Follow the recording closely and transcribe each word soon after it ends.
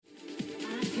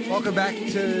Welcome back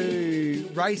to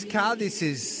Race Card. This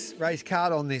is Race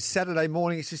Card on this Saturday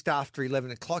morning. It's just after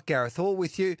 11 o'clock. Gareth Hall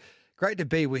with you. Great to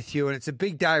be with you. And it's a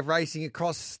big day of racing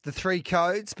across the three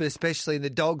codes, but especially in the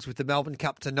dogs with the Melbourne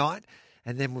Cup tonight.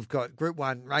 And then we've got Group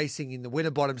 1 racing in the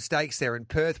Winterbottom Stakes there in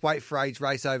Perth. Weight for age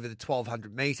race over the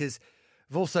 1,200 metres.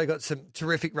 We've also got some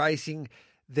terrific racing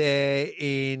there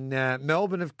in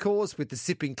Melbourne, of course, with the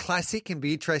Sipping Classic. And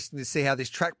be interesting to see how this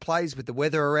track plays with the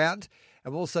weather around.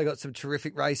 And we've also got some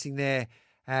terrific racing there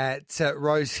at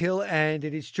Rose Hill. And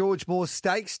it is George Moore's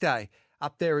Stakes Day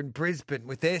up there in Brisbane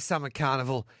with their summer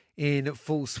carnival in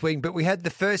full swing. But we had the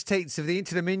first heats of the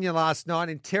Inter-Dominion last night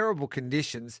in terrible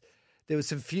conditions. There was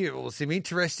some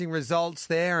interesting results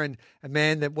there. And a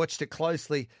man that watched it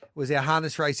closely was our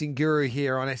harness racing guru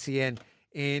here on SEN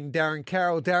in Darren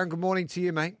Carroll. Darren, good morning to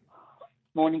you, mate.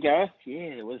 Morning, Gareth.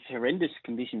 Yeah, it was horrendous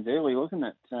conditions early, wasn't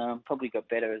it? Probably got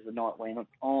better as the night went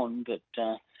on, but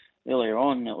earlier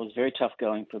on it was very tough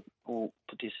going for all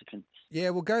participants. Yeah,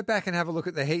 we'll go back and have a look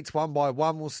at the heats one by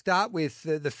one. We'll start with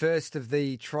the first of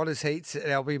the Trotters heats at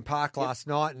Albion Park last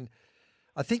night, and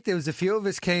I think there was a few of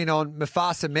us keen on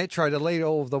Mufasa Metro to lead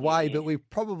all of the way, but we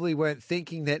probably weren't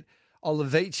thinking that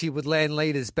Olivici would land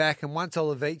leaders back, and once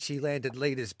Olivici landed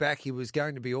leaders back, he was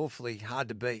going to be awfully hard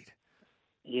to beat.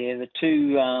 Yeah, the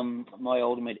two, my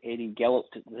ultimate Eddie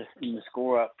galloped in the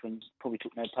score-up and probably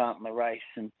took no part in the race,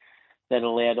 and that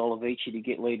allowed Olivici to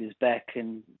get leaders back,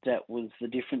 and that was the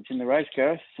difference in the race,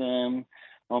 Gareth. I'm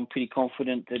pretty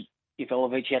confident that if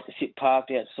Olivici had to sit parked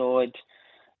outside,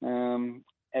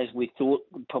 as we thought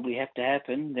would probably have to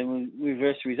happen, then we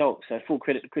reversed the result. So full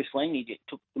credit to Chris Lang, he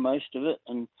took the most of it,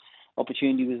 and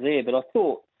opportunity was there. But I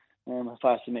thought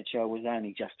Fast Metro was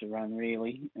only just a run,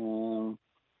 really.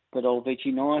 But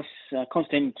Olivici, nice.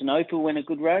 Constantinople went a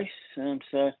good race.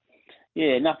 So,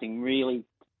 yeah, nothing really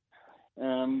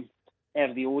out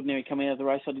of the ordinary coming out of the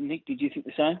race, I didn't think. Did you think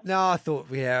the same? No, I thought,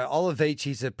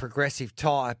 Olivici's a progressive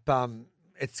type.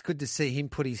 It's good to see him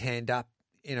put his hand up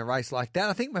in a race like that.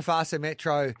 I think Mufasa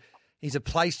Metro, he's a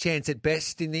place chance at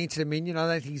best in the Inter-Dominion. I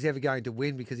don't think he's ever going to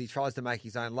win because he tries to make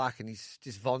his own luck and he's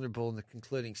just vulnerable in the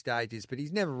concluding stages, but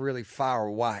he's never really far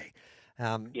away.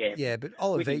 But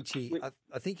Olivici,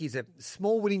 I think he's a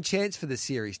small winning chance for the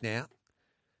series now.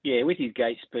 Yeah, with his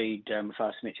gate speed,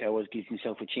 Fast Metro always gives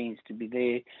himself a chance to be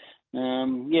there.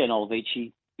 And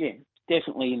Olivici,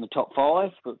 definitely in the top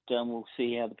five, but we'll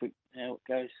see how it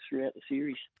goes throughout the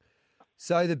series.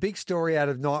 So the big story out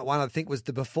of night one, I think, was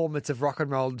the performance of Rock and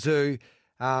Roll Do.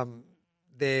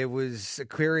 There was a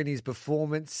query in his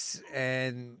performance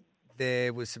and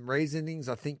there was some reasonings,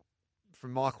 I think,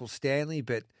 from Michael Stanley,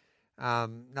 but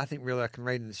nothing really I can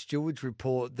read in the steward's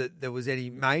report that there was any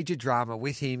major drama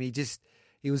with him.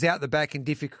 He was out the back in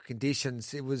difficult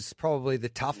conditions. It was probably the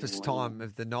toughest time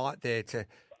of the night there to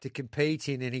compete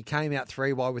in, and he came out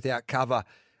 3 wide without cover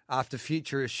after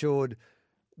Future Assured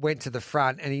went to the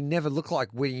front, and he never looked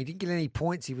like winning. He didn't get any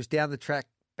points. He was down the track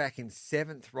back in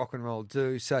 7th, Rock and Roll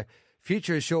Do. So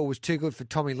Future Assured was too good for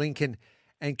Tommy Lincoln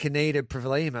and Kaneda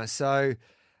Pravalima. So,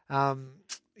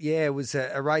 it was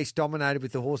a race dominated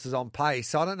with the horses on pace.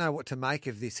 So I don't know what to make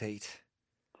of this heat.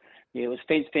 Yeah, it was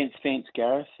fence,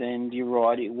 Gareth, and you're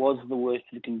right, it was the worst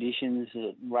of the conditions.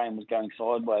 Rain was going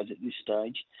sideways at this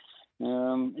stage.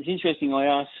 It's interesting, I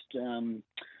asked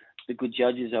the good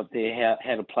judges up there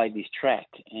how to play this track,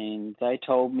 and they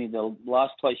told me the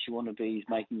last place you want to be is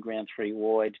making ground 3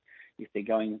 wide if they're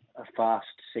going a fast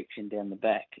section down the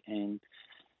back, and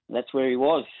that's where he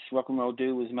was. Rock and Roll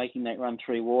Do was making that run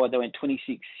 3 wide. They went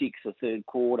 26-6 the third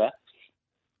quarter,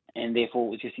 and therefore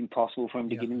it was just impossible for him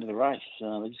to get into the race.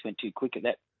 They just went too quick at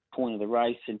that point of the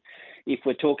race, and if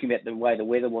we're talking about the way the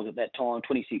weather was at that time,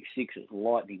 26-6 is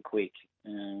lightning quick.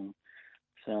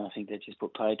 So I think that just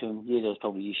put pay to him. Yeah, there was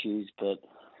probably issues, but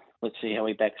let's see how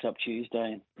he backs up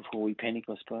Tuesday before we panic,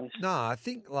 I suppose. No, I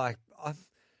think I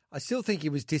still think he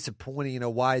was disappointing in a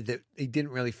way that he didn't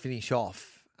really finish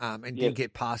off and didn't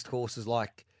get past horses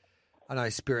like, I know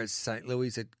Spirits St.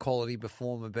 Louis, a quality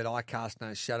performer, but I cast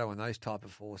no shadow on those type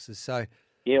of horses. So I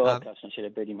cast no shadow,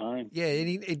 beat him home. Yeah, and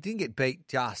he didn't get beat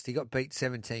just. He got beat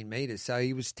 17 metres. So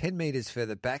he was 10 metres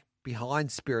further back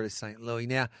behind Spirit of St. Louis.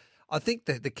 Now, I think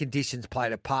that the conditions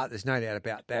played a part. There's no doubt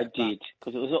about that. They did,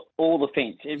 because it was all the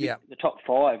fence. The top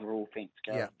 5 were all fence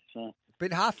guys. Yeah. So.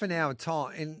 But half an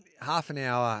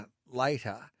hour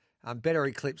later, Better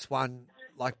Eclipse won.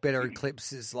 Like Better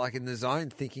Eclipse is like in the zone,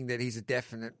 thinking that he's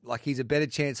he's a better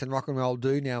chance than Rock and Roll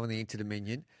Do now in the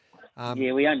Inter-Dominion.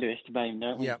 We underestimate him,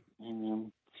 don't we? Yep.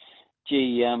 And,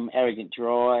 Arrogant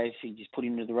Drive, he just put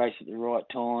him into the race at the right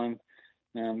time.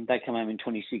 They come home in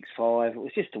 26-5. It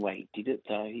was just the way he did it,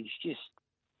 though. He's just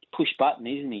push button,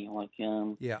 isn't he?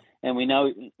 Yeah. And we know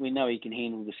he can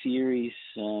handle the series.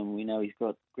 We know he's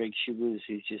got Greg Sugars,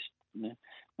 who's just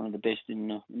one of the best in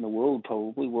the world,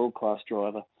 probably world class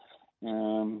driver.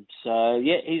 So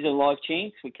yeah, he's a live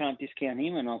chance. We can't discount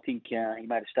him, and I think he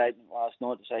made a statement last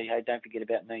night to say, "Hey, don't forget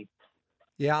about me."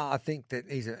 Yeah, I think that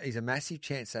he's a massive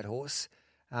chance, that horse.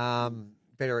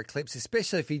 Better Eclipse,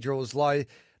 especially if he draws low.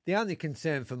 The only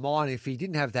concern for mine, if he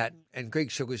didn't have that, and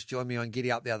Greg Sugars joined me on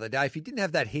Giddy Up the other day, if he didn't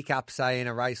have that hiccup, say, in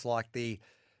a race like the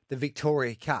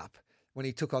Victoria Cup, when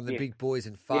he took on the big boys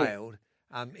and failed,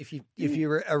 if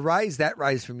you erase that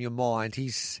race from your mind,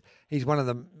 he's one of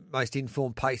the most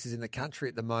informed pacers in the country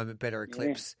at the moment, Better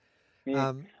Eclipse.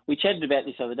 Yeah. We chatted about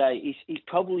this the other day. He's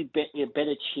probably a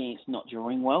better chance not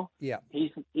drawing well. Yeah. His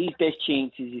best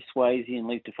chance is if Swayze and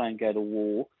Leap to Fame go to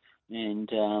war, and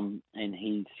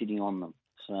he's sitting on them.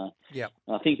 So yeah,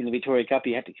 I think in the Victoria Cup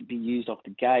he had to be used off the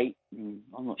gate. I'm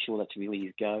not sure that's really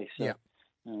his go. So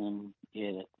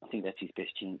I think that's his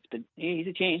best chance. But yeah, he's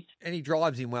a chance. And he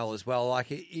drives him well as well. Like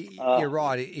you're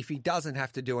right. If he doesn't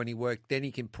have to do any work, then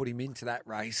he can put him into that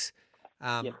race.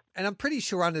 And I'm pretty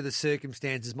sure under the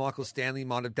circumstances, Michael Stanley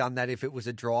might have done that if it was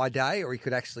a dry day or he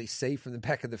could actually see from the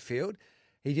back of the field.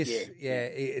 He just,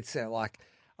 it's like,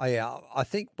 I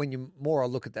think when I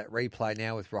look at that replay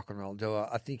now with Rock and Roll Duo,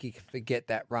 I think he can forget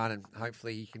that run and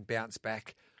hopefully he can bounce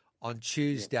back on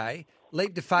Tuesday.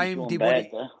 Leap to Fame did what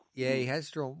he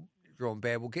has drawn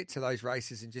bad. We'll get to those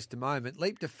races in just a moment.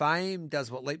 Leap to Fame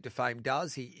does what Leap to Fame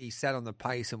does. He sat on the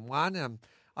pace and won.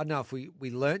 I don't know if we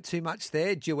learnt too much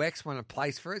there. Duex won a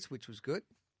place for us, which was good.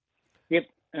 Yep.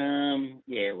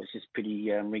 It was just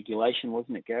pretty regulation,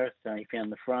 wasn't it, Gareth? He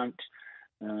found the front,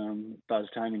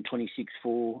 buzzed home in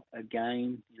 26.4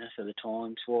 again, so the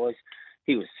times-wise.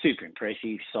 He was super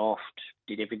impressive, soft,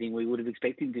 did everything we would have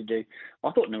expected him to do.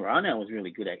 I thought Narano was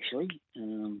really good, actually,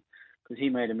 because he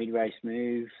made a mid-race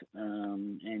move,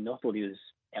 and I thought he was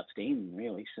outstanding,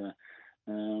 really. So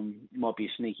it might be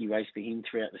a sneaky race for him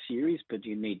throughout the series, but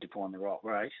you need to find the right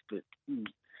race.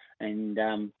 And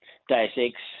Deus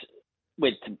Ex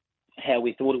went to how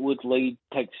we thought it would, lead,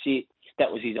 take the set.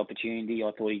 That was his opportunity.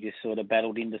 I thought he just sort of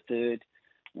battled into third,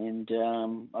 and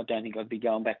I don't think I'd be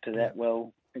going back to that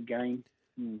well again.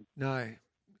 No.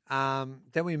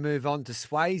 Then we move on to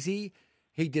Swayze.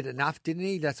 He did enough, didn't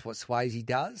he? That's what Swayze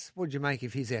does. What did you make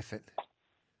of his effort?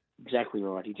 Exactly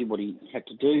right. He did what he had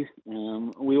to do.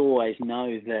 We always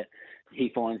know that he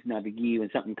finds another gear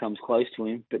when something comes close to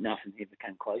him, but nothing ever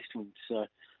came close to him. So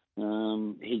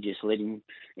he just let him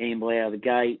amble out of the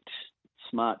gate.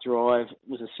 Smart drive. It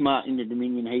was a smart Inter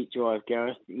Dominion heat drive,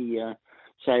 Gareth. He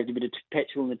saved a bit of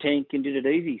petrol in the tank and did it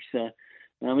easy. So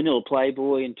we knew a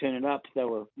Playboy and turn it up. They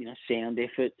were, sound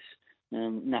efforts.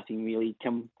 Nothing really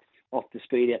come off the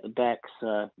speed out the back. So,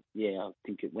 I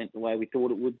think it went the way we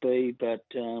thought it would be, but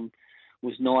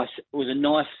was nice. It was a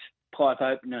nice pipe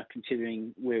opener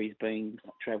considering where he's been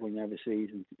travelling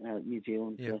overseas and New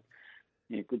Zealand. Yeah.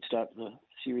 So, good start to the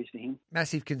series for him.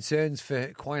 Massive concerns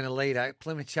for Queen Alita.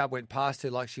 Plymouth Chubb went past her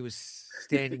like she was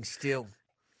standing still.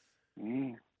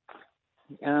 Yeah.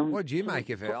 What did you make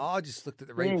of her? I just looked at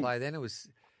the replay then.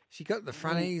 She got the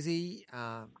front easy.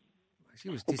 She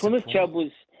was disappointed. Plymouth Chubb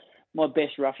was my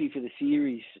best roughie for the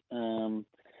series,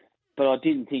 but I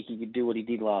didn't think he could do what he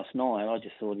did last night. I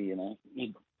just thought,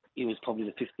 he was probably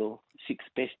the fifth or sixth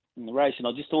best in the race, and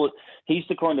I just thought he's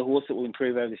the kind of horse that will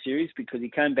improve over the series because he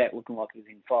came back looking like he was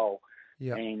in foal.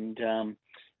 Yeah. And,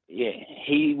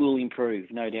 he will improve,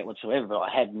 no doubt whatsoever, but I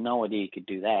had no idea he could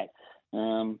do that.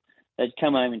 They'd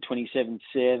come home in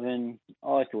 27.7.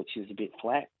 I thought she was a bit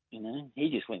flat, He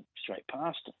just went straight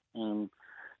past her.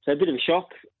 So a bit of a shock.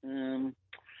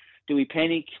 Do we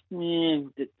panic?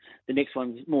 The next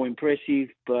one's more impressive,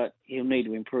 but he'll need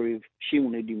to improve. She will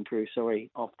need to improve,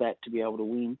 off that to be able to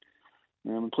win.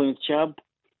 Plymouth Chubb,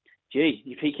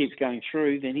 if he keeps going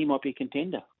through, then he might be a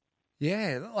contender.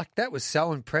 Yeah, that was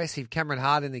so impressive. Cameron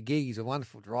Hart in the gig. He's a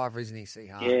wonderful driver, isn't he, C.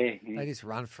 Hart? Yeah. They just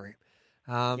run for him.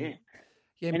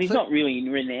 And he's not really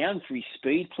renowned for his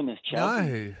speed, Plymouth Chubb.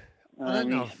 No. I don't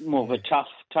know he's more of a tough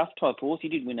type horse. He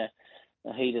did win a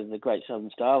heat of the Great Southern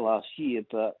Star last year,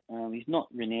 but he's not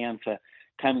renowned for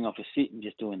coming off a sit and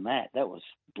just doing that. That was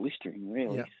blistering,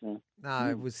 really. Yep. So, no,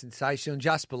 it was sensational.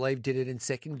 Just Believe did it in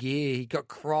second gear. He got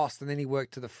crossed and then he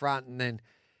worked to the front, and then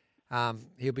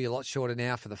he'll be a lot shorter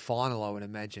now for the final, I would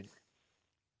imagine.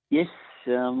 Yes,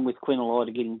 with Queen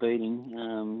Alida getting beating,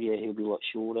 he'll be a lot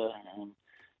shorter.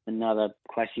 Another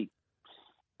classic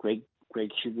Greg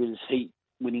Sugars heat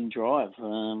winning drive.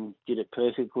 Did it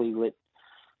perfectly, let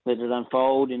it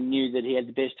unfold, and knew that he had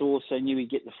the best horse, so knew he'd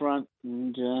get the front,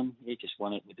 and he just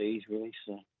won it with ease, really.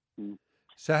 So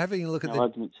So having a look at No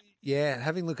arguments.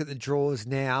 having a look at the draws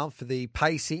now for the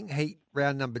pacing heat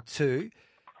round number 2.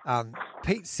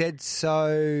 Pete Said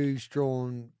So's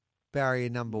drawn barrier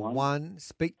number 1.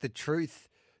 Speak the Truth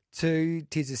 2.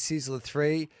 Tis a Sizzler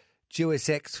 3. Jewis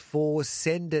X 4.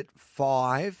 Send It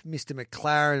 5. Mr.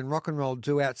 McLaren and Rock and Roll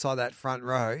Do outside that front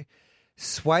row.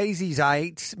 Swayze's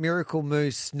 8. Miracle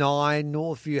Moose 9.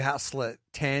 Northview Hustler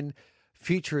 10.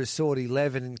 Future Assault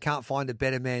 11. And Can't Find a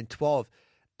Better Man 12.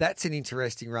 That's an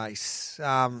interesting race.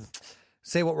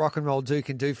 See what Rock and Roll Do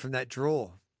can do from that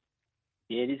draw.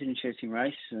 Yeah, it is an interesting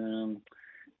race.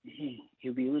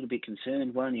 He'll be a little bit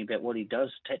concerned, won't he, about what he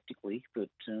does tactically, but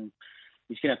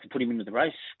he's going to have to put him into the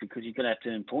race because he's going to have to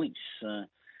earn points.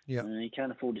 He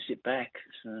can't afford to sit back.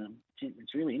 So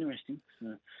it's really interesting.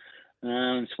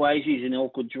 Swayze's an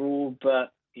awkward draw,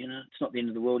 but it's not the end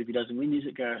of the world if he doesn't win, is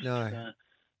it, Gareth? No.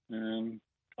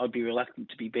 I'd be reluctant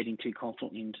to be betting too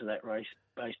confidently into that race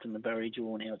based on the barrier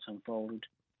draw and how it's unfolded.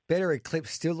 Better Eclipse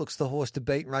still looks the horse to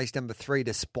beat in race number 3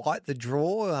 despite the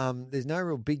draw. There's no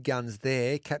real big guns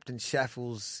there. Captain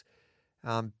Shaffle's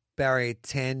barrier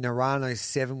 10. Narano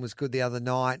 7 was good the other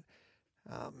night.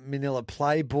 Manila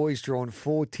Playboy's drawn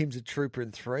 4. Tim's a Trooper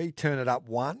in 3. Turn It Up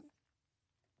 1.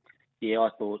 Yeah, I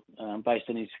thought based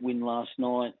on his win last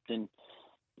night, then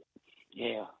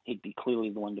he'd be clearly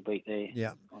the one to beat there.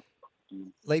 Yeah.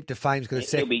 Leap to Fame's got a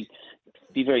second. He'll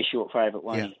be very short favourite,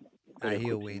 won't he?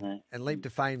 He'll win. And Leap to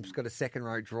Fame's got a second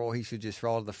row draw. He should just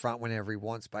roll to the front whenever he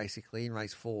wants, basically, in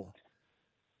race 4.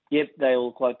 Yep, they all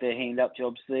look like they're hand-up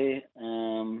jobs there.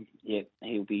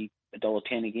 He'll be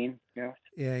 $1.10 again, Gareth.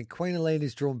 Yeah, and Queen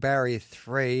Alina's drawn barrier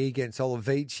 3 against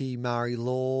Olivici, Murray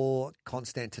Law,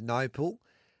 Constantinople.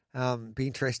 Be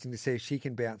interesting to see if she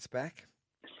can bounce back.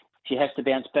 She has to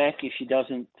bounce back. If she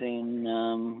doesn't, then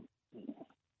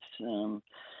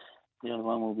the other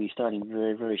one will be starting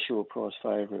very, very short price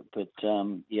favourite. But,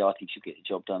 I think she'll get the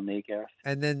job done there, Gareth.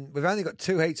 And then we've only got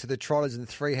 2 heats of the Trotters and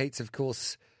 3 heats, of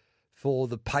course, for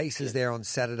the Pacers there on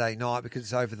Saturday night because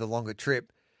it's over the longer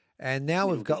trip. And now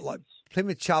we've got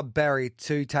Plymouth Chubb barrier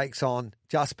 2 takes on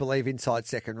Just Believe inside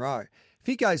second row. If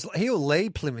he goes, he'll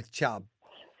lead Plymouth Chubb.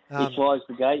 He flies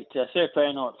the gate. Sarah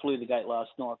Fahrenheit flew the gate last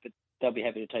night, but they'll be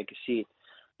happy to take a sit.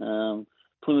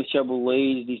 Plymouth Chubb will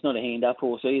lead. He's not a hand-up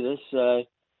horse either, so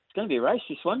it's going to be a race,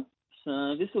 this one.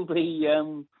 So this will be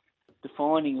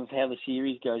defining of how the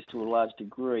series goes to a large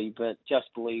degree, but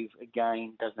Just Believe,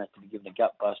 again, doesn't have to be given a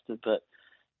gut buster, but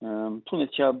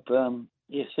Plymouth Chubb,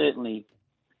 certainly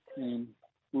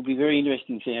will be very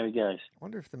interesting to see how he goes. I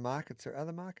wonder if are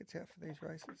other markets out for these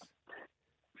races?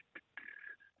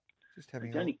 Just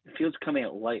having the fields come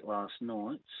out late last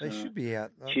night. So they should be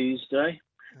out Tuesday.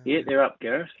 They're up,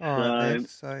 Gareth.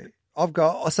 So I've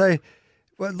got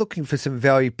we're looking for some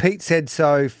value. Pete Said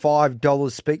So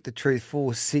 $5. Speak the Truth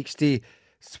 $4.60.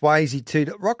 Swayze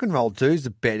 $2. Rock and Roll Do's a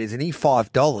bet, isn't he?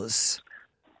 $5.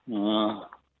 Not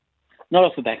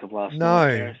off the back of last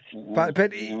night. No,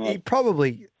 but he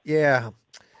probably I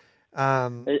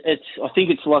think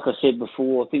it's like I said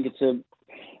before. I think it's a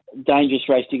dangerous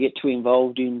race to get too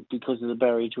involved in because of the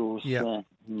barrier draws. Yeah,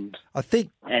 I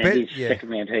think, it is second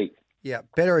round heat. Yeah,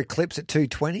 Better Eclipse at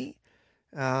 $2.20.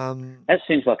 That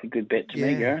seems like a good bet to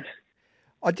me, Gareth.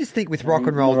 I just think with Rock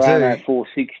and Roll Do,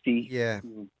 $4.60. Yeah,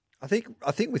 I think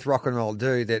with Rock and Roll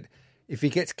Do that if he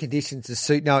gets conditions to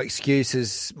suit, no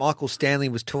excuses. Michael Stanley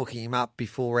was talking him up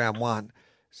before round 1,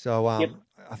 so I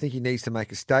think he needs to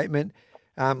make a statement.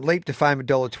 Leap to Fame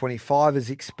 $1.25 as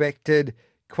expected.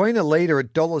 Queen Alida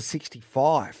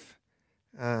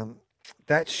 $1.65.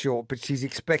 That's short, but she's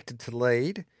expected to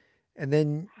lead. And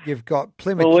then you've got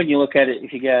Plymouth. Well, when you look at it,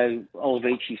 if you go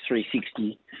Olivici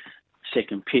 $3.60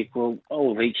 second pick, well,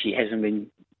 Olivici hasn't been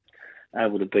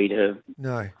able to beat her.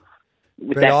 No.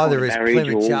 With but that either is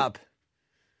Plymouth Chubb.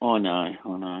 I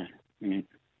know. Yeah.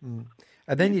 And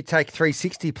then you take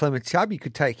 $3.60 Plymouth Chubb. You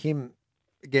could take him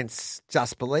against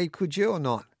Just Believe, could you, or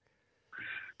not?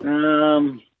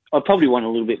 I probably want a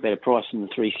little bit better price than the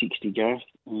 $3.60, Gareth.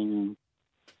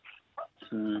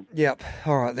 Yep.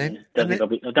 All right then. I don't think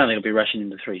I'll be rushing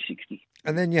into $3.60.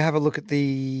 And then you have a look at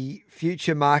the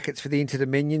future markets for the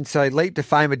Inter-Dominion. So Leap to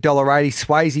Fame $1.80,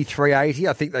 Swayze $3.80.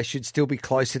 I think they should still be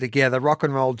closer together. Rock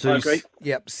and Roll Do,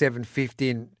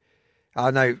 $7.50, and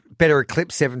I know Better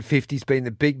Eclipse $7.50 has been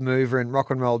the big mover, and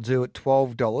Rock and Roll Do at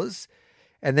 $12.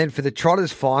 And then for the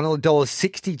Trotters final,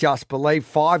 $1.60 Just Believe,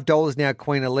 $5 now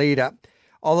Queen Alida,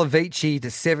 Olivici to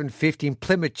 $7.50, and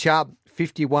Plymouth Chubb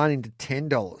 $51 into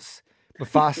 $10.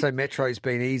 Mafaso Metro's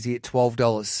been easy at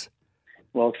 $12.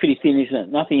 Well, it's pretty thin, isn't it?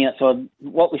 Nothing outside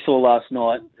what we saw last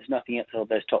night. There's nothing outside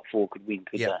those top 4 could win,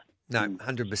 could they? No,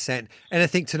 100%.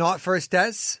 Anything tonight for us,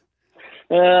 Daz?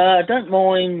 I don't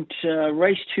mind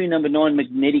race 2, number 9,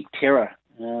 Magnetic Terror.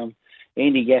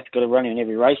 Andy Gath got a run in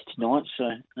every race tonight, so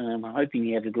I'm hoping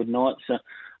he has a good night. So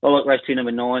I like race 2,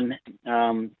 number 9.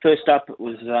 First up, it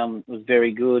was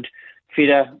very good.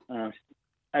 Fitter,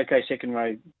 okay, second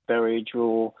row barrier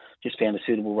draw. Just found a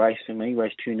suitable race for me.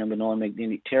 Race 2, number 9,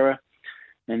 Magnetic Terror.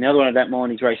 And the other one I don't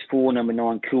mind is race 4, number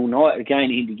 9, Cool Night.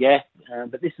 Again, Andy Gath,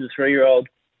 but this is a 3-year-old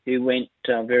who went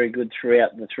very good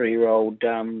throughout the 3-year-old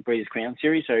Breeders' Crown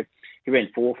Series. So he ran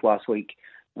 4th last week.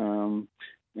 And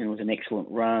it was an excellent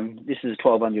run. This is a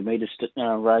 1,200 metre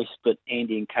race, but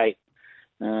Andy and Kate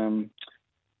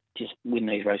just win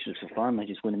these races for fun. They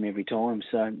just win them every time.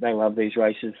 So they love these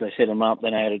races. They set them up. They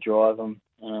know how to drive them.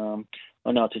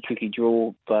 I know it's a tricky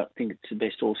draw, but I think it's the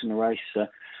best horse in the race. So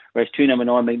race 2, number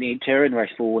 9, Magnetic Terror, and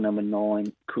race 4, number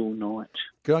 9, Cool Night.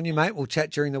 Good on you, mate. We'll chat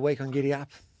during the week on Giddy Up.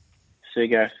 See you,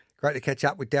 Gareth. Great to catch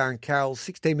up with Darren Carroll.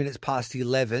 16 minutes past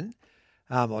 11.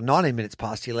 Or 19 minutes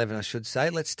past 11, I should say.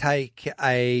 Let's take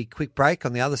a quick break.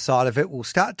 On the other side of it, we'll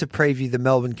start to preview the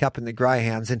Melbourne Cup and the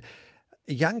Greyhounds. And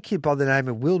a young kid by the name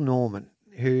of Will Norman,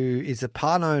 who is a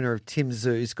part owner of Tim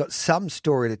Zoo, has got some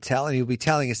story to tell, and he'll be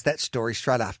telling us that story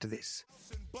straight after this.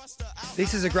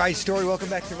 This is a great story. Welcome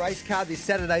back to Race Card this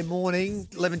Saturday morning,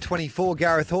 11:24.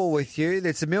 Gareth Hall with you.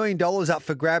 There's $1 million up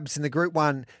for grabs in the Group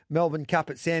 1 Melbourne Cup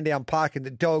at Sandown Park and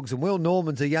the Dogs. And Will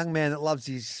Norman's a young man that loves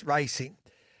his racing.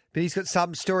 But he's got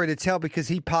some story to tell because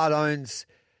he part owns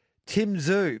Tim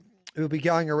Zoo, who will be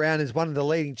going around as one of the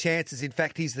leading chances. In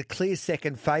fact, he's the clear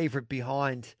second favourite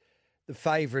behind the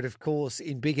favourite, of course,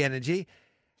 in Big Energy.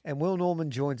 And Will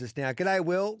Norman joins us now. G'day,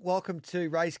 Will. Welcome to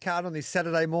Race Card on this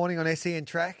Saturday morning on SEN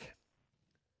Track.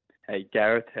 Hey,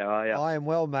 Gareth. How are you? I am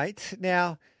well, mate.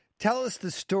 Now, tell us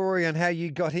the story on how you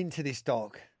got into this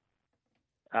dog.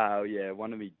 Oh, yeah.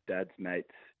 One of my dad's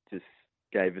mates just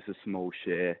gave us a small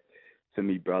share for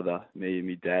me brother, me and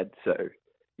me dad. So,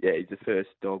 yeah, he's the first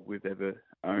dog we've ever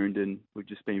owned, and we've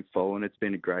just been following. It's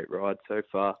been a great ride so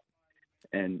far.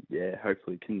 And, yeah,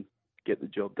 hopefully can get the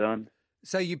job done.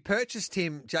 So you purchased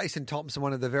him. Jason Thompson,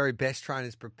 one of the very best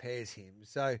trainers, prepares him.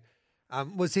 So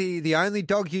was he the only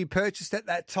dog you purchased at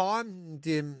that time?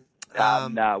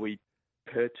 No, we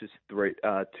purchased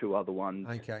 2 other ones.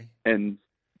 Okay. And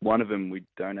one of them we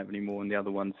don't have anymore, and the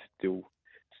other one's still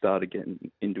started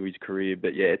getting into his career.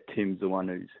 But, yeah, Tim's the one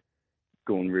who's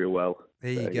gone real well.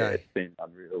 There you go. Yeah, it's been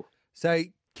unreal. So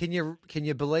can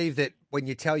you believe that when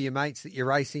you tell your mates that you're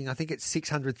racing, I think it's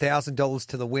 $600,000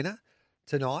 to the winner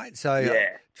tonight? So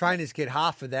yeah. Trainers get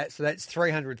half of that, so that's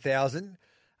 $300,000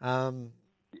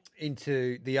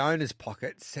 into the owner's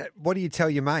pockets. What do you tell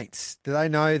your mates? Do they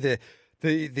know the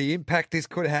impact this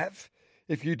could have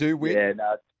if you do win? Yeah,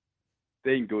 no, it's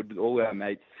been good. All our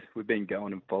mates, we've been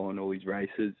going and following all these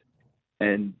races,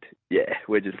 and yeah,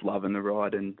 we're just loving the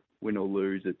ride. And win or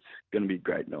lose, it's going to be a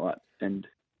great night. And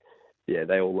yeah,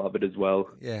 they all love it as well.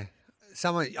 Yeah.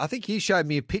 I think you showed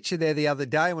me a picture there the other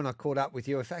day when I caught up with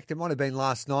you. In fact, it might have been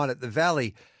last night at the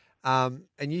Valley. And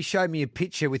you showed me a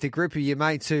picture with a group of your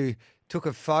mates who took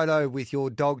a photo with your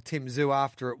dog, Tim Zoo,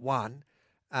 after it won.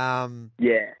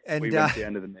 Yeah, and, we went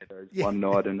down to the Meadows one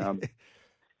night and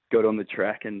got on the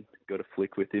track and got a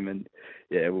flick with him. And,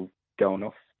 yeah, we're going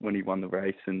off when he won the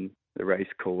race, and the race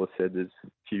caller said there's a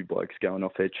few blokes going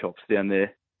off their chops down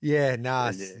there. Yeah,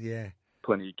 nice, and, yeah.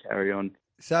 Plenty of carry on.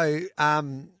 So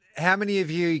how many of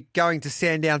you going to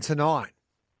Sandown tonight?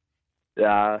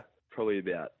 Probably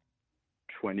about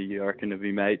 20, I reckon, of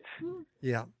me mates.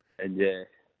 Yeah. And, yeah,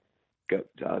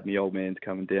 got my old man's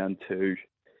coming down too,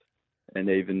 and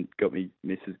even got me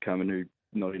missus coming who's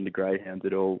not into greyhounds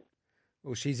at all.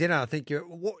 Well, she's in it. I think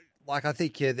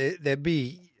there'd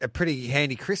be a pretty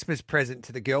handy Christmas present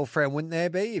to the girlfriend, wouldn't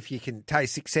there be, if you can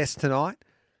taste success tonight?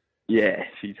 Yeah,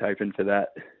 she's hoping for that.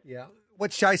 Yeah.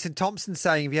 What's Jason Thompson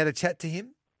saying? Have you had a chat to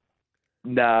him?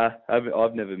 Nah,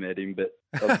 I've never met him, but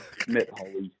I've met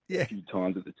Holly Yeah. a few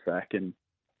times at the track, and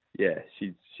yeah,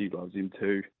 she loves him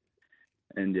too.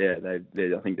 And yeah, I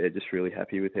think they're just really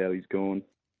happy with how he's gone.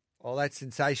 Oh, that's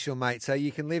sensational, mate. So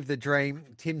you can live the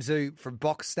dream. Tim Zoo from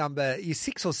box number, you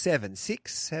 6 or 7?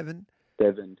 6, 7?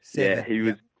 7. Yeah, he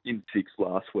was Yep. in 6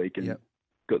 last week and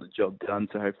got the job done,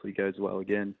 so hopefully it goes well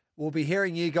again. We'll be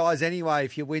hearing you guys anyway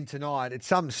if you win tonight. It's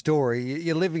some story.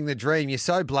 You're living the dream. You're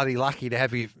so bloody lucky to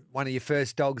have one of your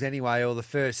first dogs anyway, or the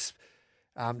first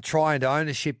try into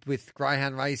ownership with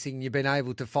greyhound racing. You've been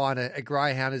able to find a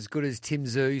greyhound as good as Tim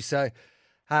Zoo. So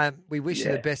we wish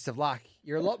you the best of luck.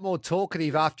 You're a lot more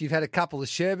talkative after you've had a couple of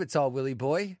sherbets, old Willie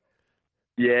boy.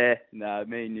 Yeah, no,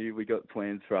 me and you, we got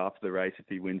plans for after the race if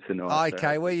he wins tonight.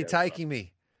 Okay, where are you taking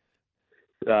me?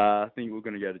 I think we're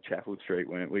going to go to Chapel Street,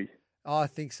 weren't we? Oh, I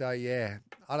think so, yeah.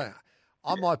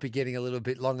 I might be getting a little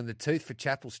bit long in the tooth for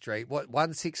Chapel Street. What,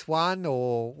 161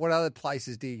 or what other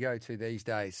places do you go to these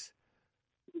days?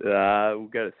 We'll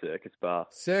go to Circus Bar.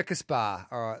 Circus Bar.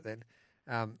 All right, then.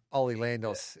 Ollie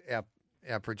Landos,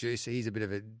 our producer, he's a bit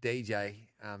of a DJ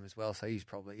as well, so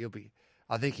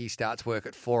I think he starts work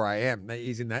at 4 a.m.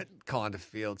 He's in that kind of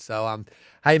field. So,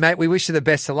 hey, mate, we wish you the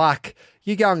best of luck.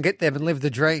 You go and get them and live the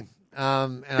dream.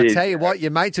 And I tell you what,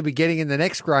 your mates will be getting in the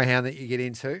next greyhound that you get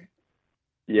into.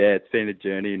 Yeah, it's been a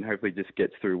journey and hopefully just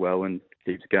gets through well and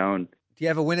keeps going. Do you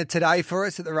have a winner today for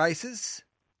us at the races?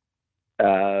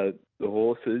 The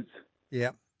horses.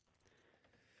 Yeah.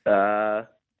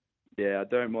 Yeah, I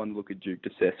don't mind the look of Duke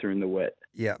DeCessa in the wet.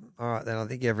 Yeah. All right, then. I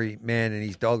think every man and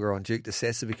his dog are on Duke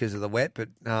DeCessa because of the wet, but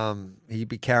he'd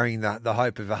be carrying the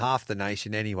hope of half the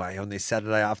nation anyway on this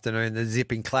Saturday afternoon, the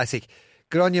Zipping Classic.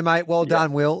 Good on you, mate. Well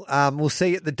done, Will. We'll see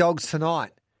you at the Dogs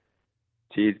tonight.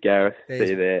 Cheers, Gareth. See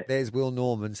you there. There's Will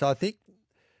Norman. So I think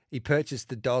he purchased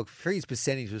the dog. His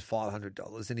percentage was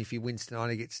 $500, and if he wins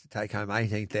tonight, he gets to take home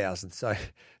 $18,000. So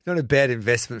not a bad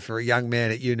investment for a young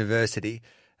man at university,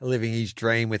 living his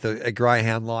dream with a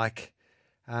greyhound like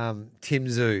Tim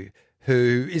Zoo,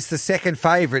 who is the second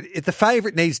favourite. If the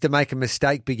favourite needs to make a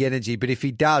mistake, Big Energy, but if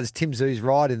he does, Tim Zoo's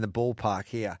right in the ballpark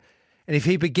here. And if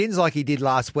he begins like he did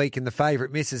last week and the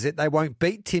favourite misses it, they won't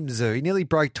beat Tim Zoo. He nearly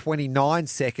broke 29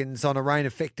 seconds on a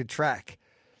rain-affected track.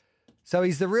 So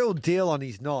he's the real deal on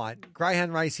his night.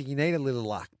 Greyhound racing, you need a little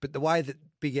luck. But the way that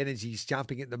Big Energy's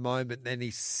jumping at the moment, then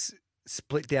he's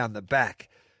split down the back.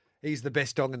 He's the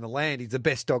best dog in the land. He's the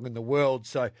best dog in the world.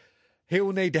 So he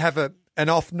will need to have an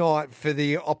off night for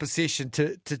the opposition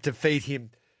to defeat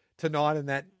him tonight in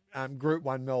that Group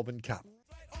 1 Melbourne Cup.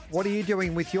 What are you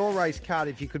doing with your race card?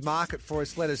 If you could mark it for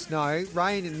us, let us know.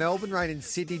 Rain in Melbourne, rain in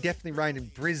Sydney, definitely rain in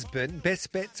Brisbane.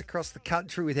 Best bets across the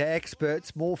country with our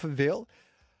experts, Morphinville.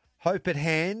 Hope at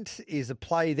Hand is a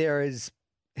play there as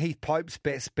Heath Pope's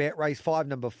best bet. Race 5,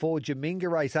 number 4. Jaminga,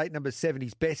 race 8, number 7,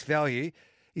 his best value.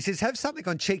 He says, have something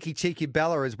on Cheeky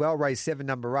Bella as well, race 7,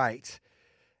 number 8.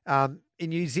 In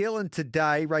New Zealand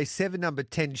today, race 7, number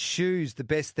 10, Shoes, the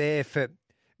best there for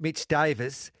Mitch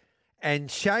Davis.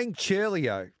 And Shane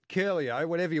Curlio,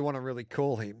 whatever you want to really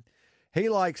call him, he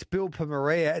likes Bill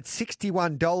Pomeria at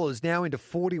 $61, now into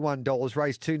 $41.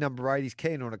 Race 2, number 8, he's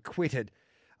keen on Acquitted.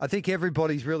 I think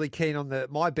everybody's really keen on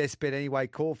my best bet anyway,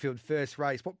 Caulfield first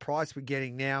race. What price we're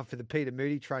getting now for the Peter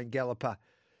Moody trained galloper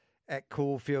at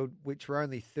Caulfield, which we're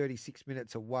only 36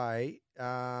 minutes away.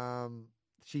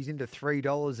 She's into $3,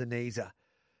 Anisa.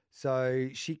 So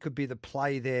she could be the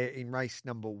play there in race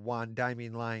number 1,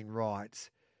 Damien Lane writes.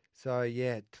 So,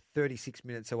 36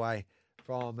 minutes away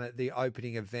from the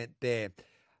opening event there.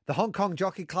 The Hong Kong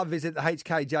Jockey Club visit the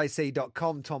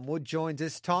hkjc.com. Tom Wood joins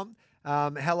us. Tom,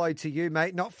 hello to you,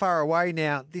 mate. Not far away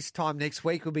now. This time next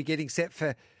week, we'll be getting set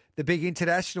for the big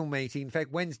international meeting. In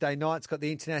fact, Wednesday night's got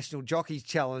the International Jockeys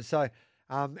Challenge. So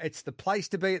it's the place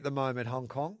to be at the moment, Hong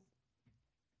Kong.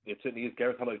 It certainly is,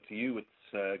 Gareth. Hello to you.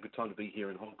 It's a good time to be here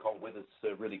in Hong Kong. Weather's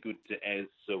really good as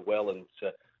well, and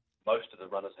most of the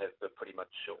runners have pretty much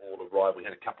all arrived. We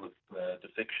had a couple of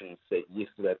defections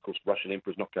yesterday. Of course, Russian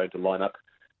Emperor's not going to line up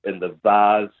in the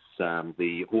Vase.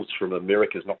 The horse from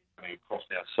America is not going across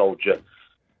now. Soldier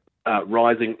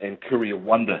Rising and Courier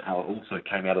Wonder also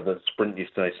came out of the sprint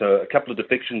yesterday. So a couple of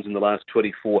defections in the last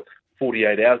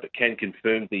 48 hours, but can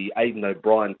confirm the Aidan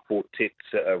O'Brien quartet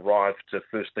arrived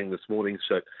first thing this morning.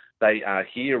 So they are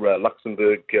here.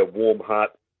 Luxembourg, Warm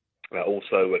Heart,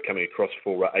 also coming across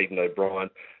for Aidan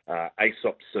O'Brien,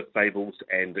 Aesop's Fables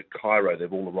and Cairo.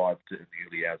 They've all arrived in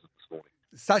the early hours of this morning.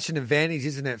 Such an advantage,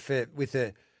 isn't it, with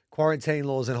the quarantine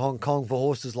laws in Hong Kong for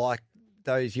horses like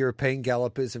those European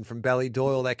gallopers and from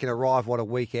Ballydoyle that can arrive, a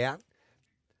week out?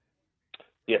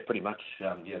 Yeah, pretty much.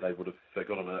 They would have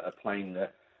got on a plane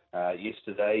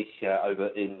yesterday over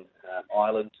in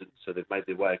Ireland, and so they've made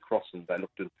their way across, and they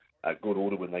looked in good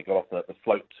order when they got off the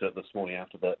float this morning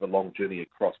after the long journey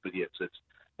across. But yeah,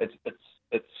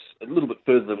 it's a little bit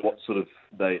further than what sort of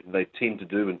they tend to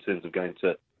do in terms of going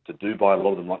to Dubai. A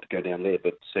lot of them like to go down there,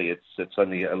 but see, it's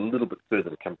only a little bit further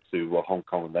to come to Hong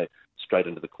Kong, and they straight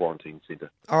into the quarantine centre.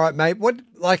 All right, mate. When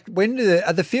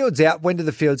are the fields out? When do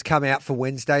the fields come out for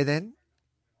Wednesday then?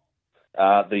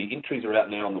 The entries are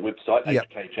out now on the website, yep.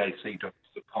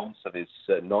 hkjc.com. So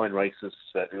there's 9 races,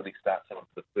 early starts on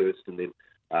for the first, and then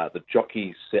the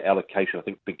jockeys allocation, I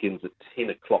think, begins at 10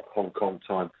 o'clock Hong Kong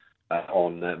time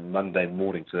on Monday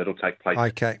morning. So that'll take place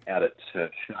out at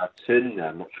Sha Tin.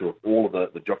 I'm not sure if all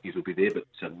of the jockeys will be there, but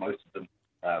most of them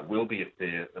will be. If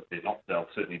they're not, they'll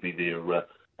certainly be there,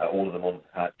 all of them on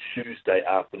Tuesday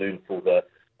afternoon for the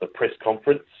press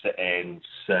conference. And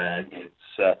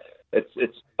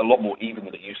it's a lot more even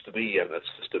than it used to be. A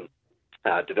system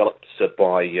developed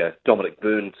by Dominic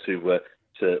Byrne to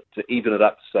even it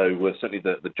up. So certainly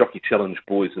the Jockey Challenge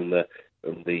boys in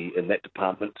that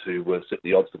department to set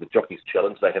the odds for the Jockeys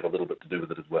Challenge, they have a little bit to do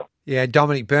with it as well. Yeah,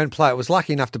 Dominic Byrne was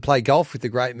lucky enough to play golf with the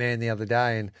great man the other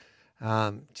day,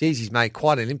 and he's made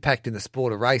quite an impact in the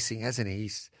sport of racing, hasn't he?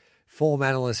 He's form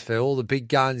analyst for all the big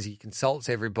guns. He consults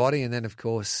everybody, and then of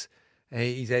course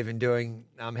he's even doing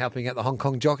helping out the Hong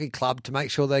Kong Jockey Club to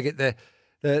make sure they get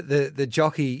the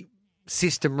jockey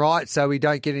system right, so we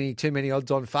don't get too many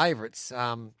odds-on favourites.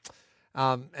 And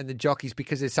the jockeys,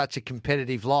 because they're such a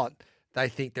competitive lot, they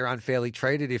think they're unfairly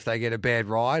treated if they get a bad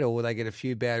ride or they get a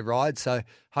few bad rides. So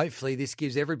hopefully this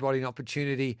gives everybody an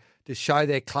opportunity to show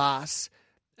their class,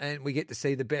 and we get to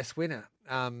see the best winner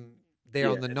on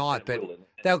the night. But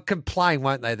they'll complain,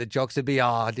 won't they? The jocks will be,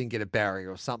 I didn't get a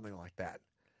barrier or something like that.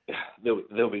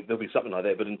 There'll be something like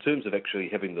that. But in terms of actually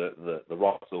having the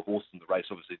right of the horse in the race,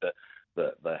 obviously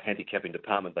the handicapping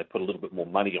department, they put a little bit more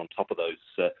money on top of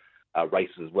those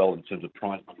races as well in terms of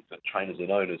prize money for trainers and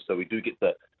owners. So we do get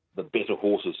the better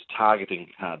horses targeting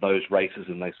those races,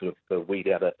 and they sort of weed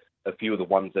out a few of the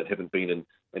ones that haven't been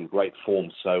in great form.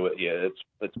 So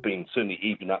it's been certainly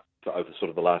evened up over sort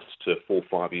of the last 4 or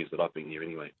 5 years that I've been here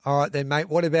anyway. All right then, mate.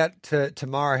 What about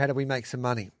tomorrow? How do we make some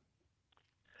money?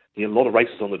 Yeah, a lot of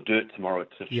races on the dirt tomorrow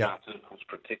to Charter, of course,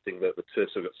 protecting the turf.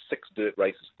 So we've got 6 dirt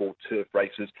races, 4 turf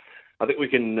races. I think we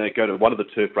can go to one of the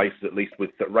turf races at least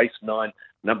with race 9,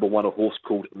 number 1, a horse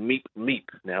called Meep Meep.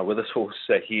 Now, with this horse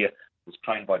here, was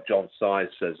trained by John Size,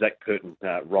 Zach Curtin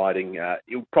riding.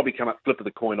 He'll probably come up flip of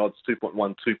the coin odds, 2.1,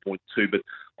 2.2, but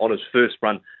on his first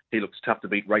run, he looks tough to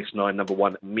beat. Race 9, number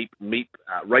 1, Meep Meep.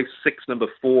 Race 6, number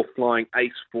 4, Flying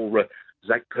Ace for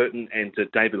Zach Curtin and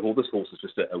David Hall. This horse is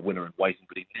just a winner in waiting,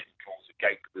 but he never draws a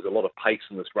gate. There's a lot of pace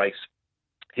in this race.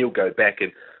 He'll go back,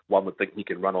 and one would think he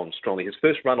can run on strongly. His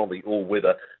first run on the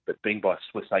all-weather, but being by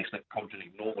Swiss Ace, that progeny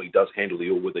normally does handle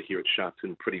the all-weather here at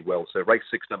Charlton pretty well. So race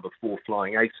 6, number 4,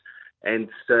 Flying Ace. And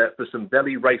for some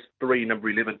Valley, race 3, number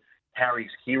 11, Harry's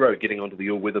Hero, getting onto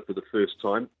the all-weather for the first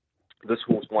time. This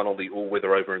horse won on the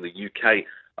all-weather over in the UK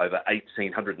over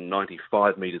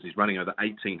 1,895 metres. He's running over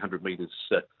 1,800 metres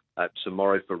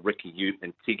tomorrow for Ricky Ute,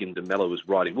 and Tegan DeMello is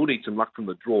riding. We'll need some luck from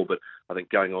the draw, but I think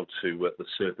going on to the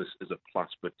surface is a plus.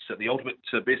 But the ultimate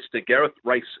best, Gareth,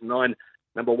 race 9,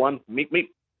 number 1, Meep Meep.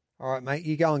 All right, mate,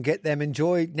 you go and get them.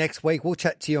 Enjoy next week. We'll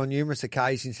chat to you on numerous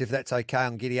occasions if that's okay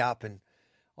on Giddy Up and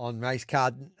on Race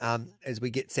Card as we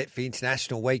get set for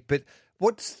International Week. But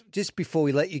just before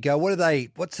we let you go,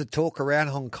 what's the talk around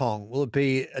Hong Kong? Will it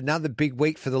be another big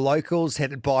week for the locals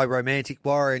headed by Romantic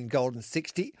Warrior and Golden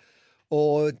 60?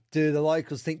 Or do the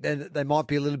locals think that they might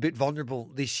be a little bit vulnerable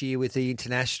this year with the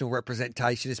international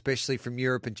representation, especially from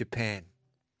Europe and Japan?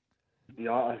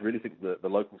 Yeah, I really think the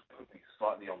locals could be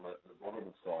slightly on the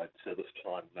vulnerable side this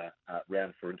time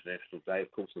round for International Day.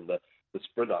 Of course, in the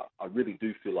sprinter, I really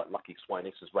do feel like Lucky Swain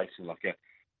is racing like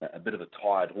a bit of a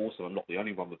tired horse, and I'm not the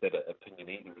only one with that opinion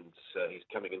either. And he's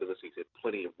coming into this, he's had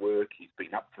plenty of work, he's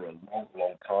been up for a long,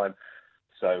 long time.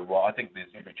 So I think there's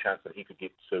every chance that he could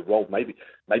get rolled. Maybe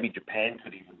Japan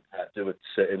could even do it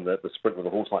in the sprint with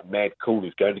a horse like Mad Cool,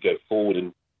 who's going to go forward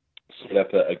and set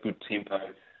up a good tempo.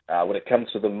 When it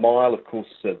comes to the mile, of course,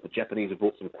 the Japanese have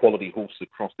brought some quality horses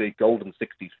across there. Golden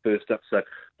 60's first up. So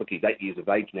look, he's 8 years of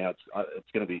age now.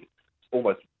 It's going to be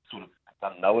almost sort of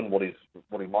unknown what he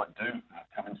might do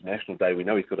come International Day. We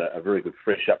know he's got a very good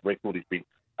fresh up record. He's been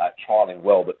trialling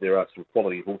well, but there are some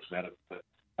quality horses out of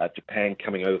Japan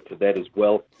coming over for that as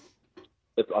well.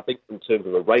 I think in terms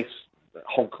of a race,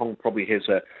 Hong Kong probably has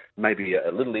maybe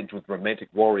a little edge with Romantic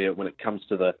Warrior when it comes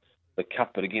to the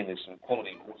Cup. But again, there's some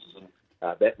quality horses in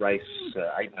that race.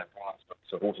 Aiden O'Brien's got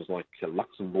some horses like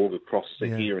Luxembourg across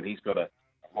here, and he's got a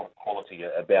lot of quality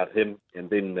about him.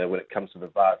 And then when it comes to the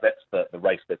VAR, that's the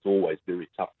race that's always very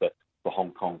tough for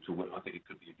Hong Kong to win. I think it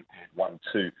could be a Japan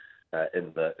 1-2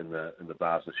 in the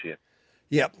VARs this year.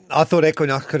 Yeah, I thought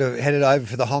Equinox could have headed over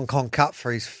for the Hong Kong Cup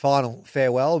for his final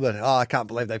farewell, but I can't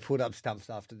believe they put up stumps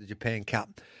after the Japan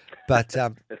Cup. But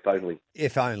if only.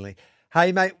 If only.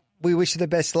 Hey, mate, we wish you the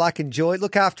best luck. Enjoy.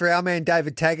 Look after our man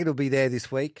David Taggart will be there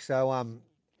this week. So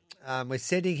we're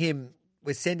sending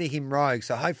him rogue.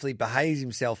 So hopefully behaves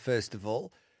himself first of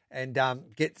all, and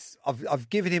I've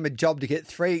given him a job to get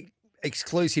 3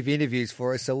 exclusive interviews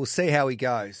for us. So we'll see how he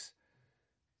goes.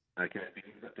 Okay, if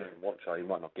he's not doing one show, he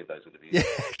might not get those interviews.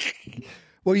 Yeah.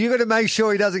 Well, you've got to make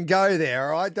sure he doesn't go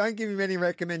there, all right? Don't give him any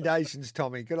recommendations,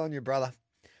 Tommy. Good on you, brother.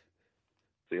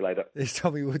 See you later. There's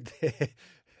Tommy Wood there.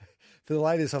 For the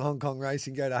latest on Hong Kong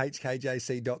racing, go to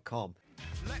hkjc.com.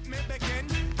 Let me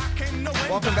begin. I came to win.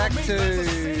 Welcome back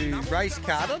to Race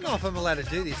Car. I don't know if I'm allowed to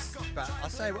do this, but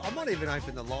I might even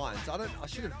open the lines. I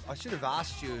should have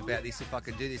asked you about this if I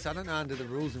could do this. I don't know under the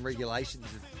rules and regulations.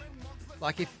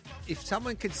 Like if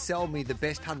someone could sell me the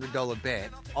best $100 bet,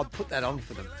 I'd put that on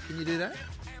for them. Can you do that?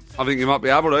 I think you might be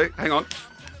able to. Hang on.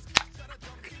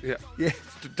 Yeah. Yeah.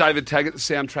 David Taggart, the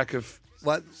soundtrack of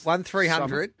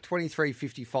 1-300 23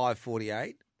 55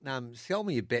 48. Sell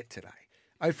me a bet today.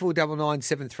 0499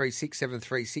 736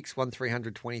 736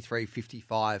 1300 23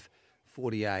 55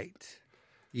 48.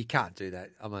 You can't do that.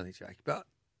 I'm only joking. But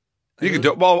you can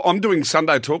do it. Well, I'm doing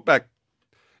Sunday Talkback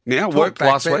now. Worked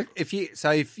last week. If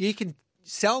you can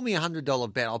sell me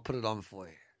 $100 bet, I'll put it on for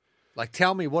you. Like,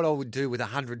 tell me what I would do with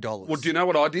 $100. Well, do you know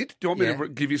what I did? Do you want me to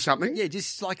give you something? Yeah,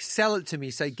 just like sell it to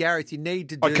me. Say, Gareth, you need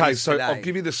to do okay, this so today. I'll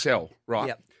give you the sell, right?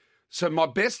 Yep. So my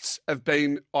bests have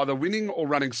been either winning or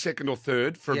running second or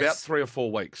third for about 3 or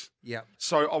 4 weeks. Yep.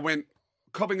 So I went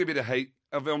copping a bit of heat.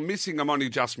 If I'm missing, I'm only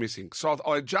just missing. So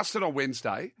I adjusted on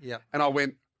Wednesday. Yep. And I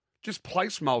went, just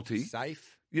place multi.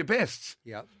 Safe. Your bests.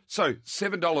 Yep. So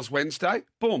 $7 Wednesday,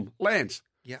 boom, lands.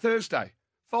 Yep. Thursday,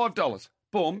 $5,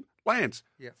 boom, lands.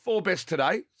 Yep. 4 bests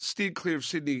today, steered clear of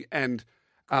Sydney and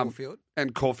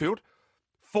Caulfield.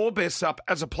 4 bests up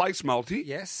as a place multi.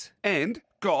 Yes. And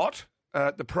got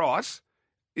the price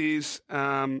is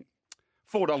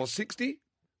 $4.60.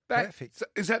 Perfect.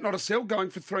 Is that not a sell going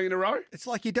for 3 in a row? It's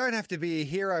like you don't have to be a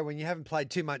hero when you haven't played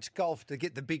too much golf to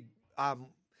get the big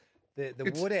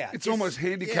wood out. It's almost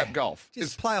handicap golf.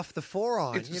 Just play off the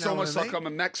 4-iron. It's almost like I'm a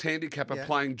max handicapper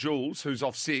playing Jules, who's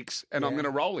off 6, and I'm going to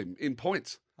roll him in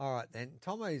points. All right, then.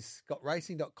 Tomo's got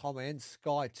racing.com and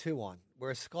Sky 2 on.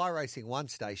 We're a Sky Racing 1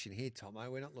 station here, Tomo.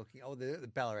 We're not looking... Oh, the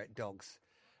Ballarat Dogs.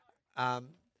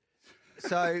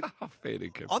 So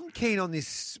I'm keen on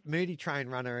this Moody Train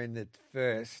runner in the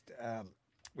first,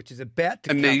 which is about to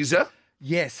Anisa?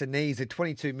 Yes, Anisa,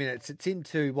 22 minutes. It's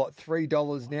into,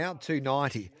 $3 now,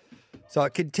 $2.90. So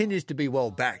it continues to be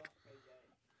well backed.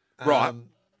 Right.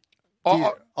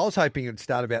 I was hoping it would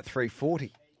start about $3.40.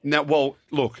 Now, well,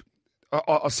 look,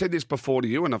 I said this before to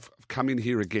you, and I've come in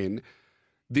here again.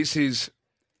 This is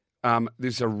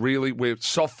we're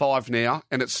soft 5 now,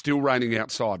 and it's still raining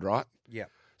outside, right? Yeah.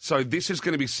 So this is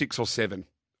going to be 6 or 7.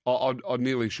 I'm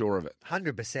nearly sure of it.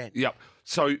 100%. Yep.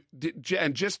 So,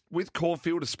 and just with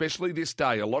Caulfield, especially this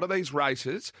day, a lot of these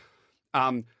races,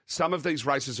 some of these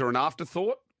races are an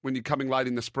afterthought when you're coming late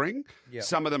in the spring. Yep.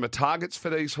 Some of them are targets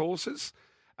for these horses.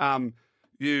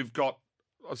 You've got,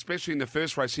 especially in the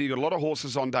first race here, you've got a lot of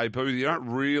horses on debut. You don't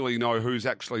really know who's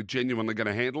actually genuinely going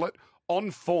to handle it. On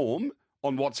form,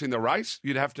 on what's in the race,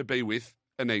 you'd have to be with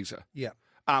Anisa. Yeah.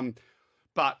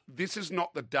 But this is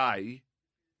not the day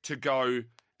to go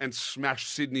and smash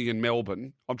Sydney and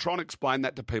Melbourne. I'm trying to explain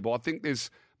that to people. I think there's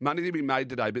money to be made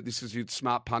today, but this is your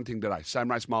smart punting today.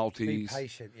 Same race multis. Be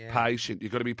patient, yeah. Patient.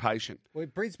 You've got to be patient. Well,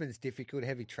 Brisbane's difficult,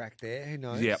 heavy track there. Who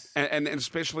knows? Yeah, and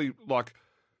especially like...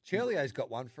 Churlio's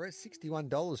got one for us,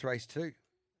 $61 race 2.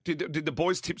 Did the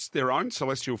boys tips their own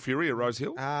Celestial Fury at Rose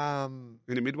Hill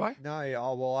in the midway? No,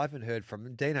 I haven't heard from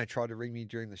them. Dino tried to ring me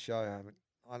during the show.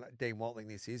 I know Dean Watling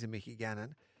this is, and Mickey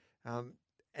Gannon.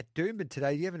 At Doomben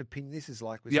today, do you have an opinion? This is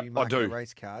like with you marking a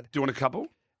race card. Do you want a couple?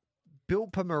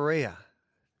 Bilpa Maria.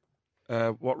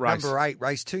 What race? Number 8,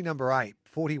 race 2, number 8.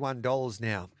 $41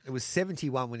 now. It was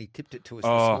 71 when he tipped it to us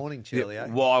this morning, Churlio.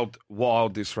 Yeah,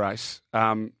 wild this race.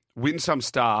 Win Some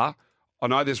Star. I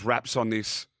know there's wraps on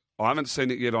this. I haven't seen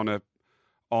it yet on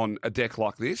a deck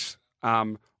like this.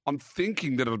 I'm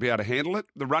thinking that it'll be able to handle it.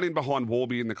 The run in behind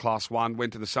Warby in the Class 1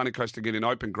 went to the Sunny Coast to get in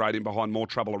open grade in behind More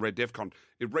Trouble, a Red Defcon.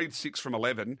 It reads 6 from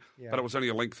 11, but it was only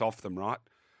a length off them, right?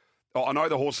 I know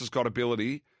the horse has got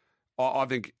ability. I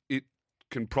think it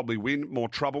can probably win. More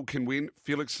Trouble can win.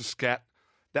 Felix the Scat.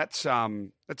 That's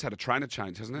had a trainer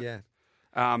change, hasn't it? Yeah.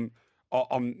 I'm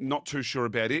not too sure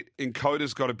about it.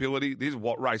 Encoder's got ability. This is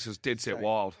what races dead set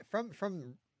wild.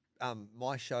 From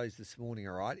my shows this morning,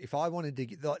 all right, if I wanted to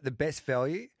get the best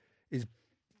value is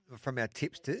from our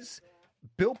tipsters.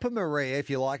 Bilpa Maria, if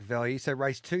you like value, so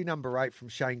race 2, number 8 from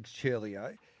Shane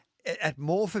Churlio. At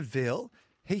Morfordville,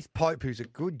 Heath Pope, who's a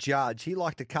good judge, he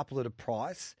liked a couple at a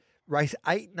price. Race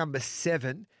 8, number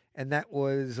 7, and that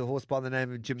was a horse by the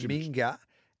name of Jaminga.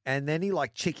 And then he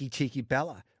liked Cheeky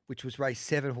Bella, which was race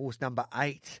 7, horse number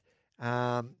 8.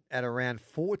 At around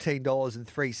 $14 and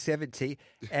 $3.70,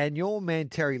 and your man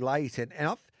Terry Layton. And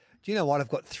do you know what? I've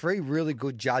got 3 really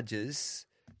good judges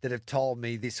that have told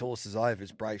me this horse is over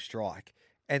as Brave Strike,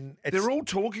 and they're all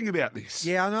talking about this.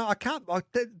 Yeah, I know. I can't,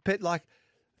 but like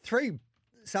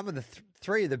some of the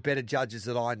 3 of the better judges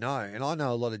that I know, and I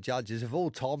know a lot of judges have all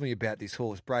told me about this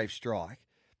horse, Brave Strike.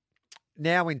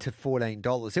 now into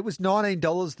 $14. It was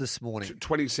 $19 this morning.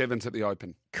 27's at the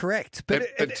Open. Correct. But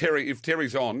Terry, if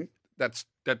Terry's on, that's.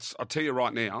 I'll tell you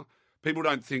right now, people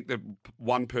don't think that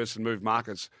one person move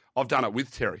markets. I've done it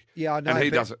with Terry. Yeah, I know. And he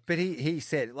does it. But he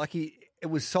said, it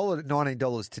was solid at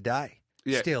 $19 today.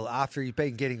 Yeah. Still, after he's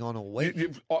been getting on all week.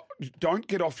 You don't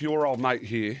get off your old mate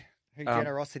here.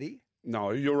 Generosity? No,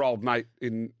 your old mate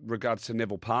in regards to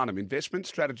Neville Parnham. Investment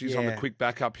strategies on the quick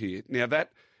backup here. Now,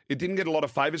 it didn't get a lot of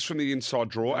favours from the inside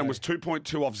draw and was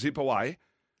 2.2 off zip away,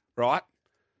 right?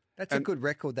 That's a good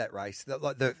record, that race.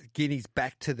 The Guineas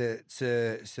back to the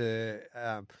Sir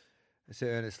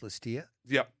Ernest Listier.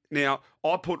 Yep. Now,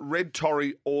 I put Red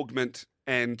Torrey, Augment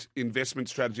and investment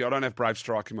strategy. I don't have Brave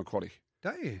Strike in my quaddie.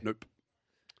 Don't you? Nope.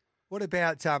 What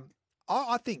about,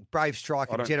 I think Brave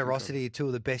Strike and Generosity are two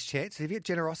of the best chances. Have you got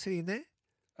Generosity in there?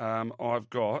 I've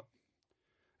got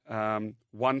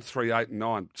 1, 3, 8 and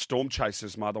 9. Storm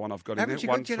Chasers, my other one I've got in there. Haven't you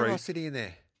got Generosity in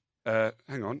there?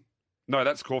 Hang on. No,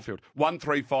 that's Caulfield. 1,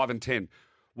 3, 5 and 10.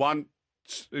 1,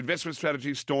 investment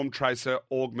strategy, Storm Tracer,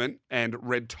 Augment and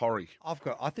Red Torrey.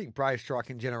 I think Brave Strike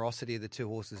and Generosity are the two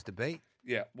horses to beat.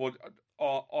 Yeah, well,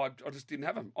 I just didn't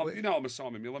have them. I'm a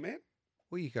Simon Miller man.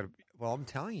 Well, I'm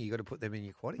telling you, you got to put them in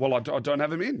your quaddie. Well, I don't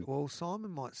have them in. Well,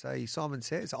 Simon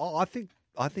says. I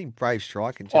think Brave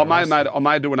Strike and Generosity. I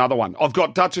may do another one. I've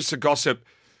got Duchess of Gossip,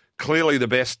 clearly the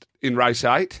best in race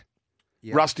 8.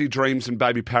 Yep. Rusty Dreams and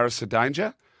Baby Paris are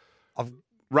danger.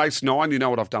 Race 9, you know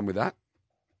what I've done with that?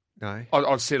 No.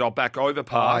 I said I'll back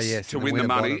Overpass to win the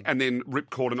money bottom. and then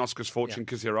Ripcord and Oscar's Fortune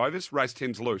because they're overs. Race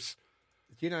 10's loose.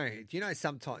 Do you know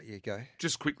sometimes you go?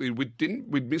 Just quickly,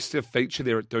 we'd missed a feature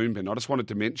there at Doomben. I just wanted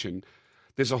to mention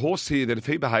there's a horse here that if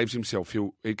he behaves himself,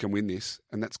 he can win this,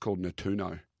 and that's called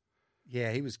Natuno.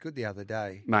 Yeah, he was good the other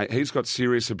day. Mate, he's got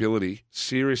serious ability,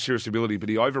 but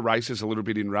he over races a little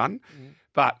bit in run. Mm.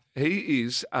 But he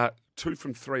is 2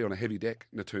 from 3 on a heavy deck,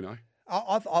 Natuno.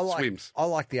 I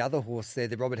like the other horse there,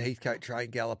 the Robert Heathcote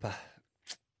trained galloper.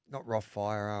 Not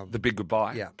Rothfire. The Big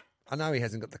Goodbye. Yeah. I know he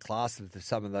hasn't got the class of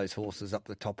some of those horses up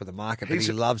the top of the market, but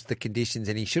he loves the conditions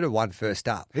and he should have won first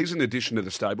up. He's an addition to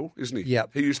the stable, isn't he?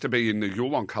 Yep. He used to be in the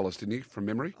Yulon colours, didn't he, from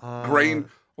memory? Green,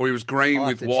 or he was green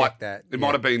with white. It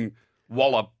might have been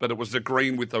Wallop, but it was the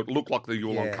green with the looked like the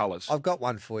Yulon colours. I've got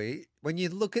one for you. When you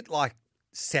look at like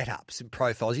setups and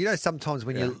profiles, sometimes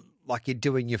when you're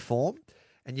doing your form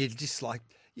and you're just like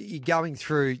you're going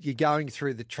through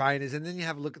the trainers and then you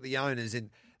have a look at the owners and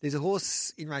there's a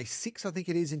horse in race 6, I think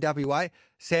it is, in WA,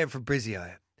 Sam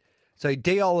Fabrizio. So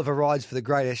D. Oliver rides for the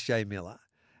great S.J. Miller.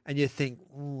 And you think,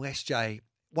 S.J.,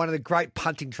 one of the great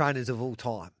punting trainers of all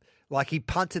time. Like he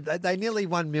punted, they nearly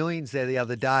won millions there the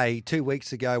other day, 2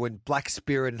 weeks ago, when Black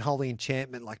Spirit and Holy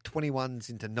Enchantment, like 21s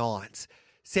into 9s.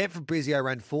 Sam Fabrizio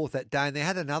ran 4th that day, and they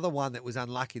had another one that was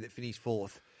unlucky that finished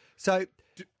 4th. So,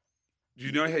 do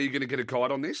you know how you're going to get a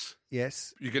guide on this?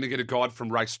 Yes. You're going to get a guide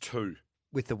from race 2.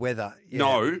 With the weather.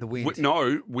 Yeah, the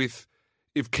wind.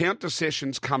 If Count de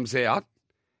Sessions comes out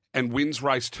and wins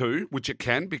race 2, which it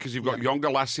can because you've got Yonga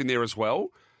Lass in there as well,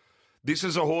 this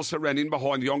is a horse that ran in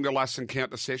behind Yonga Lass and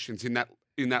Count de Sessions in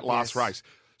that last race.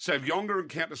 So if Yonga and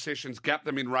Count de Sessions gap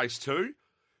them in race 2,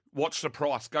 watch the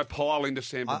price. Go pile into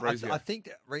Sam Fabrizio. I think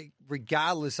that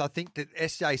regardless, I think that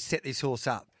SJ set this horse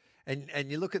up.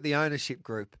 And you look at the ownership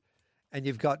group and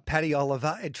you've got Paddy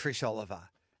Oliver and Trish Oliver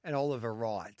and Oliver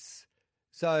rides.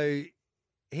 So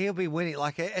he'll be winning.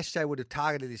 Like SJ would have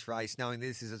targeted this race knowing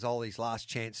this is Ollie's last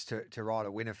chance to ride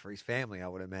a winner for his family, I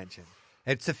would imagine.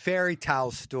 It's a fairy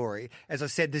tale story. As I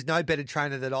said, there's no better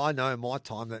trainer that I know in my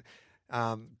time that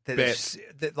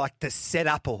like to set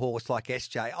up a horse like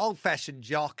SJ. Old-fashioned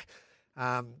jock.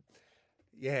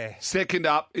 Second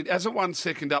up. It hasn't won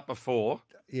second up before.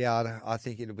 Yeah, I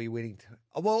think it'll be winning.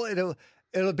 Well,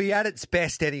 it'll be at its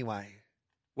best anyway.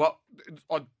 Well,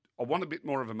 I want a bit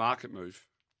more of a market move.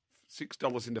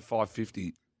 $6 into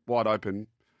 $5.50, wide open.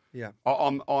 Yeah,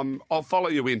 I'll follow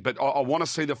you in, but I want to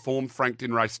see the form franked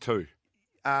in race 2.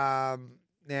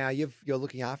 Now you're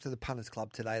looking after the Punters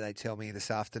Club today. They tell me this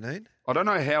afternoon. I don't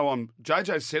know how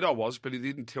JJ said I was, but he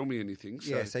didn't tell me anything.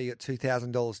 So. Yeah, so you got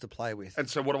 $2,000 to play with. And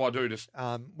so what do I do? Just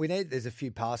there's a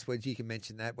few passwords. You can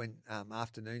mention that when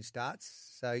afternoon starts.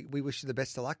 So we wish you the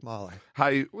best of luck, Milo.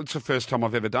 Hey, it's the first time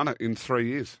I've ever done it in 3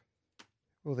 years.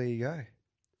 Well, there you go.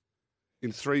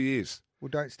 In 3 years. Well,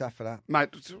 don't stuff it up, mate.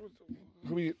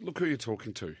 Look who you're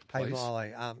talking to, please. Hey,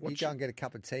 Milo, you go and get a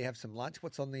cup of tea, have some lunch.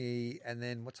 What's on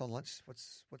lunch?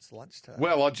 What's the lunch today?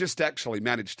 Well, I just actually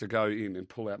managed to go in and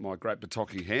pull out my great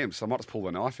Bataki ham, so I might just pull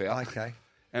the knife out. Okay.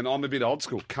 And I'm a bit old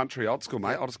school, country old school,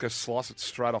 mate. I'll just go slice it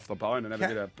straight off the bone and have a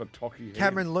bit of Bataki ham.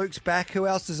 Cameron Luke's back. Who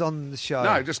else is on the show?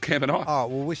 No, just Cam and I. Oh,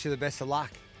 we'll wish you the best of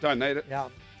luck. Don't need it. Yeah,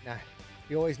 no.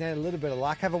 You always need a little bit of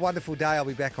luck. Have a wonderful day. I'll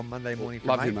be back on Monday morning from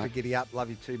Love you, 8 for mate. Giddy Up. Love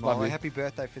you too, Love Molly. you. Happy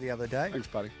birthday for the other day. Thanks,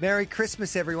 buddy. Merry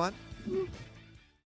Christmas, everyone.